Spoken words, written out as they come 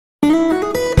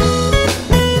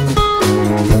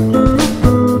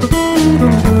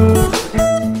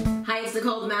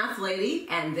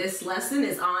and this lesson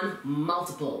is on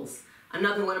multiples.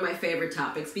 Another one of my favorite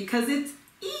topics because it's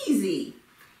easy.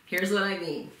 Here's what I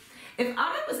mean. If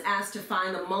I was asked to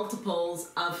find the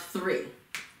multiples of 3,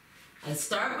 I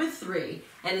start with 3,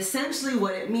 and essentially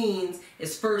what it means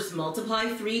is first multiply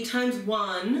 3 times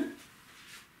 1,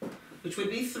 which would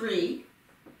be 3.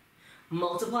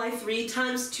 Multiply 3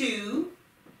 times 2,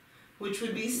 which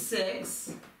would be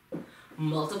 6.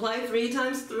 Multiply 3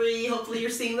 times 3, hopefully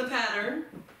you're seeing the pattern,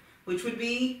 which would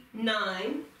be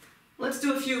 9. Let's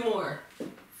do a few more.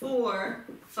 4,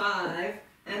 5,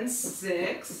 and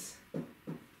 6.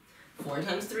 4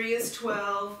 times 3 is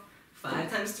 12.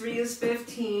 5 times 3 is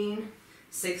 15.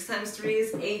 6 times 3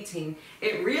 is 18.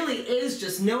 It really is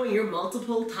just knowing your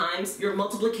your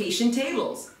multiplication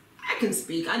tables. I can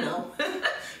speak, I know.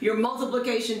 Your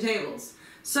multiplication tables.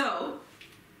 So,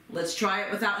 let's try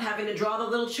it without having to draw the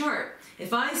little chart.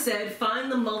 If I said,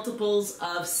 find the multiples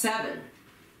of 7.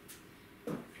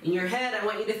 In your head, I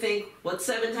want you to think, what's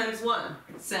 7 times 1?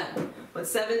 7. What's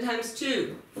 7 times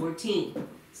 2? 14.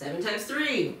 7 times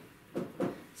 3?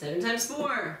 7 times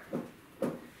 4?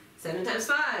 7 times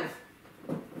 5?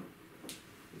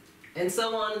 And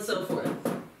so on and so forth.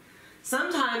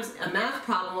 Sometimes a math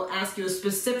problem will ask you a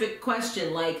specific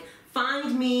question like,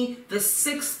 find me the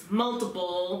 6th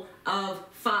multiple of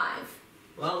 5.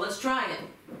 Well, let's try it.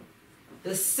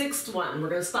 The 6th one. We're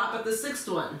going to stop at the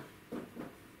 6th one.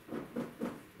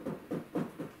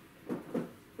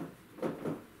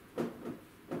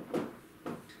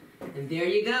 And there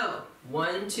you go.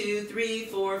 1, 2, 3,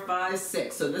 4, 5,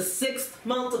 6. So the 6th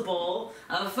multiple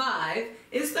of 5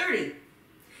 is 30.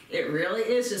 It really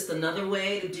is just another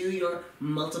way to do your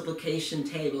multiplication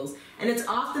tables. And it's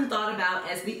often thought about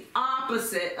as the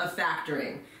opposite of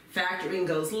factoring. Factoring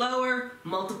goes lower,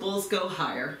 multiples go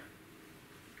higher.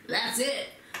 That's it.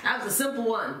 That was a simple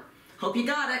one. Hope you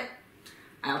got it.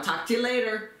 I'll talk to you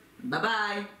later.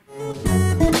 Bye-bye.